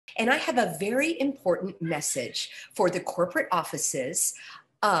And I have a very important message for the corporate offices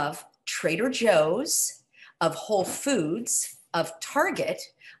of Trader Joe's, of Whole Foods, of Target,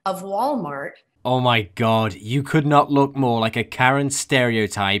 of Walmart. Oh my god, you could not look more like a Karen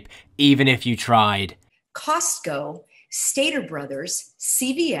stereotype, even if you tried. Costco, Stater Brothers,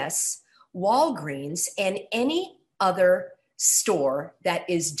 CVS, Walgreens, and any other store that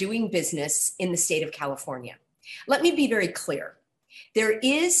is doing business in the state of California. Let me be very clear. There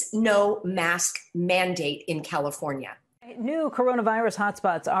is no mask mandate in California. New coronavirus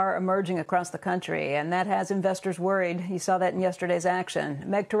hotspots are emerging across the country, and that has investors worried. You saw that in yesterday's action.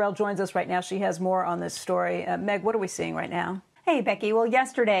 Meg Terrell joins us right now. She has more on this story. Meg, what are we seeing right now? Hey, Becky. Well,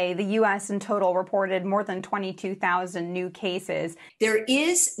 yesterday, the U.S. in total reported more than 22,000 new cases. There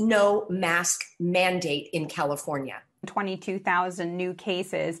is no mask mandate in California. 22,000 new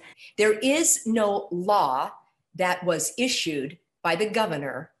cases. There is no law that was issued by the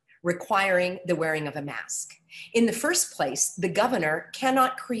governor requiring the wearing of a mask. In the first place, the governor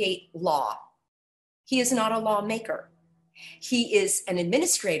cannot create law. He is not a lawmaker. He is an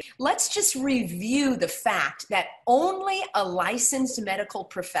administrator. Let's just review the fact that only a licensed medical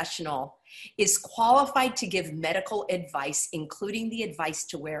professional is qualified to give medical advice, including the advice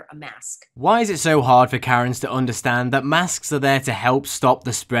to wear a mask. Why is it so hard for Karens to understand that masks are there to help stop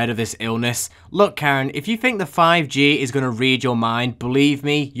the spread of this illness? Look, Karen, if you think the 5G is going to read your mind, believe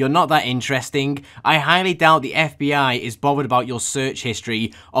me, you're not that interesting. I highly doubt the FBI is bothered about your search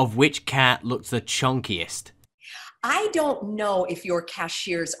history of which cat looks the chunkiest. I don't know if your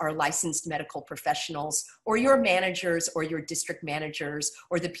cashiers are licensed medical professionals, or your managers or your district managers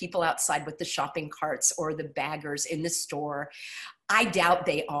or the people outside with the shopping carts or the baggers in the store. I doubt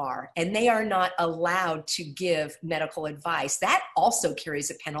they are, and they are not allowed to give medical advice. That also carries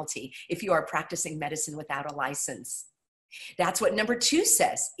a penalty if you are practicing medicine without a license. That's what number 2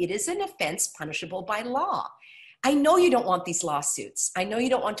 says. It is an offense punishable by law. I know you don't want these lawsuits. I know you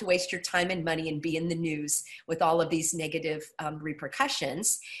don't want to waste your time and money and be in the news with all of these negative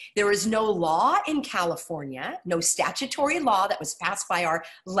repercussions. There is no law in California, no statutory law that was passed by our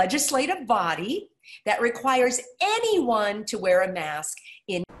legislative body that requires anyone to wear a mask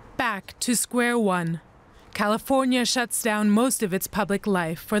in. Back to square one. California shuts down most of its public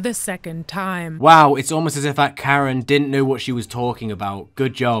life for the second time. Wow, it's almost as if that Karen didn't know what she was talking about.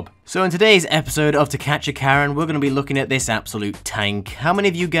 Good job. So in today's episode of To Catch a Karen, we're going to be looking at this absolute tank. How many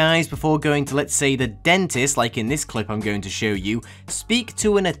of you guys, before going to, let's say, the dentist, like in this clip I'm going to show you, speak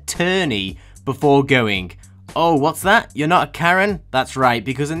to an attorney before going? Oh, what's that? You're not a Karen? That's right,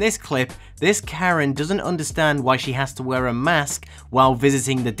 because in this clip, this Karen doesn't understand why she has to wear a mask while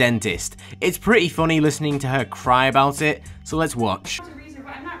visiting the dentist. It's pretty funny listening to her cry about it, so let's watch.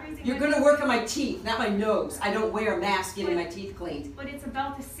 You're gonna work on my teeth, not my nose. I don't wear a mask getting my teeth cleaned. But it's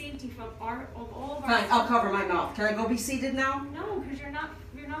about the safety from all of our... Fine, I'll cover my mouth. Can I go be seated now? No, because you're not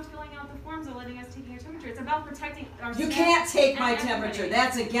filling out the forms or letting us take your temperature. It's about protecting our... You can't take my temperature.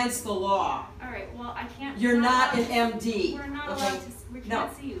 That's against the law. Alright, well, I can't... You're not an MD. We're not allowed to... We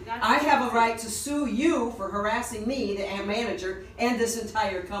can't see you. I have a right to sue you for harassing me, the manager, and this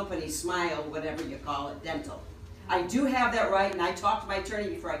entire company, Smile, whatever you call it, dental. I do have that right, and I talked to my attorney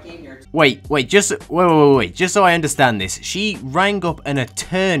before I came here. Wait, just so I understand this. She rang up an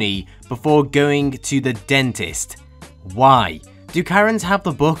attorney before going to the dentist. Why? Do Karens have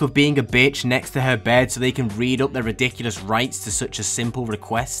the book of being a bitch next to her bed so they can read up their ridiculous rights to such a simple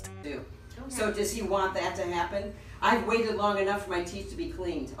request? So does he want that to happen? I've waited long enough for my teeth to be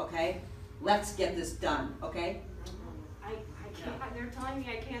cleaned, okay? Let's get this done, okay? I can't. They're telling me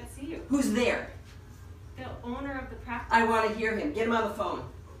I can't see you. Who's there? The owner of the practice. I want to hear him. Get him on the phone.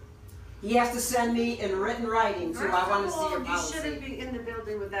 He has to send me in written writing, so I want to see your policy. You shouldn't be in the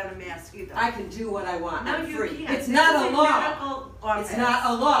building without a mask either. I can do what I want. No, I'm you free. can't. It's not a law. It's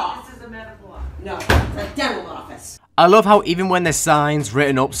not a law. This is a medical law. No, it's a dental office. I love how even when there's signs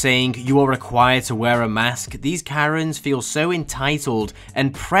written up saying you are required to wear a mask, these Karens feel so entitled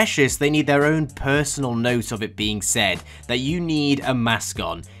and precious they need their own personal note of it being said that you need a mask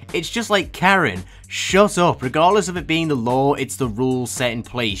on. It's just like, Karen, shut up. Regardless of it being the law, it's the rules set in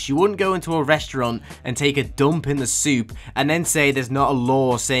place. You wouldn't go into a restaurant and take a dump in the soup and then say there's not a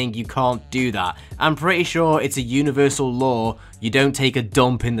law saying you can't do that. I'm pretty sure it's a universal law you don't take a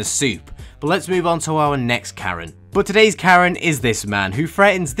dump in the soup. But let's move on to our next Karen. But today's Karen is this man who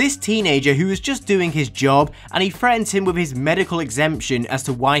threatens this teenager who is just doing his job, and he threatens him with his medical exemption as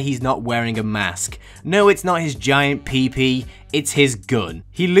to why he's not wearing a mask. No, it's not his giant pee-pee, it's his gun.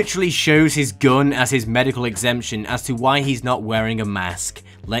 He literally shows his gun as his medical exemption as to why he's not wearing a mask.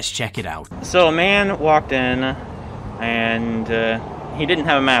 Let's check it out. So a man walked in and he didn't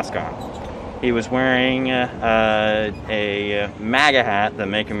have a mask on. He was wearing a MAGA hat, the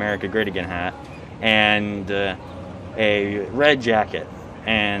Make America Great Again hat, and a red jacket.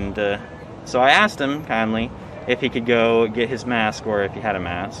 And so I asked him kindly if he could go get his mask or if he had a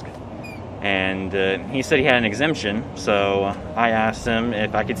mask. And he said he had an exemption, so I asked him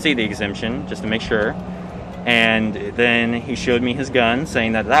if I could see the exemption just to make sure. And then he showed me his gun,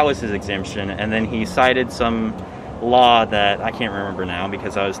 saying that that was his exemption, and then he cited some law that I can't remember now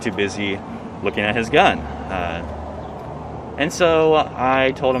because I was too busy looking at his gun. And so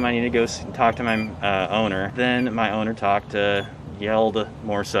I told him I needed to go talk to my owner. Then my owner yelled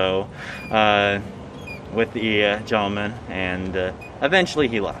more so with the gentleman, and eventually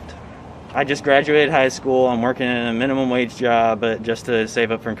he left. I just graduated high school. I'm working in a minimum wage job just to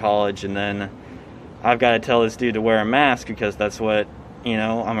save up for college, and then I've got to tell this dude to wear a mask because that's what,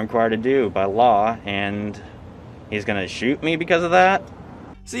 I'm required to do by law, and he's gonna shoot me because of that?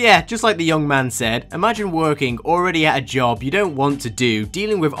 So yeah, just like the young man said, imagine working already at a job you don't want to do,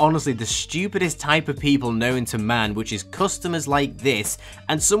 dealing with honestly the stupidest type of people known to man, which is customers like this,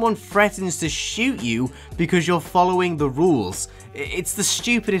 and someone threatens to shoot you because you're following the rules. It's the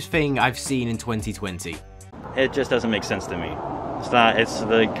stupidest thing I've seen in 2020. It just doesn't make sense to me. It's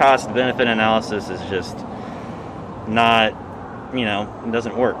the cost-benefit analysis is just not, it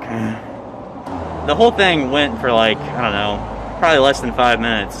doesn't work. The whole thing went for probably less than 5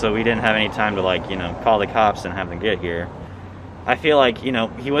 minutes, so we didn't have any time to call the cops and have them get here. I feel like,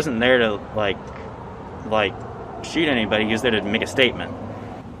 he wasn't there to shoot anybody, he was there to make a statement.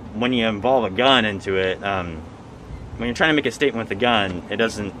 When you involve a gun into it, when you're trying to make a statement with a gun, it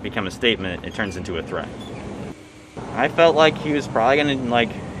doesn't become a statement, it turns into a threat. I felt like he was probably gonna,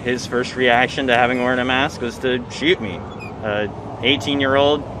 his first reaction to having worn a mask was to shoot me.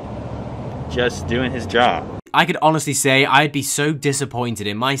 18-year-old just doing his job. I could honestly say I'd be so disappointed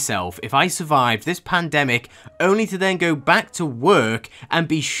in myself if I survived this pandemic only to then go back to work and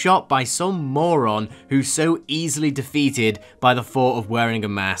be shot by some moron who's so easily defeated by the thought of wearing a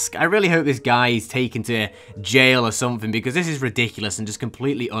mask. I really hope this guy is taken to jail or something because this is ridiculous and just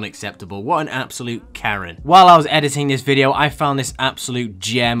completely unacceptable. What an absolute Karen. While I was editing this video, I found this absolute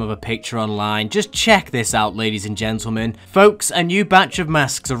gem of a picture online. Just check this out, ladies and gentlemen. Folks, a new batch of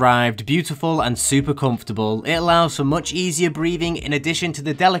masks arrived, beautiful and super comfortable. It allows for much easier breathing in addition to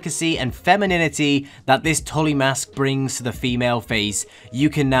the delicacy and femininity that this Tully mask brings to the female face.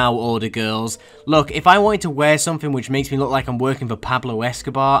 You can now order, girls. Look, if I wanted to wear something which makes me look like I'm working for Pablo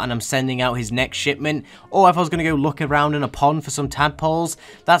Escobar and I'm sending out his next shipment, or if I was going to go look around in a pond for some tadpoles,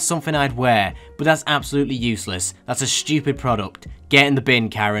 that's something I'd wear, but that's absolutely useless. That's a stupid product. Get in the bin,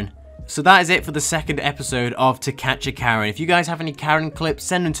 Karen. So that is it for the second episode of To Catch a Karen. If you guys have any Karen clips,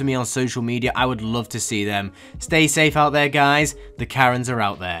 send them to me on social media. I would love to see them. Stay safe out there, guys. The Karens are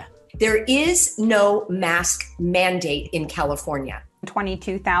out there. There is no mask mandate in California.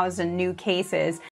 22,000 new cases.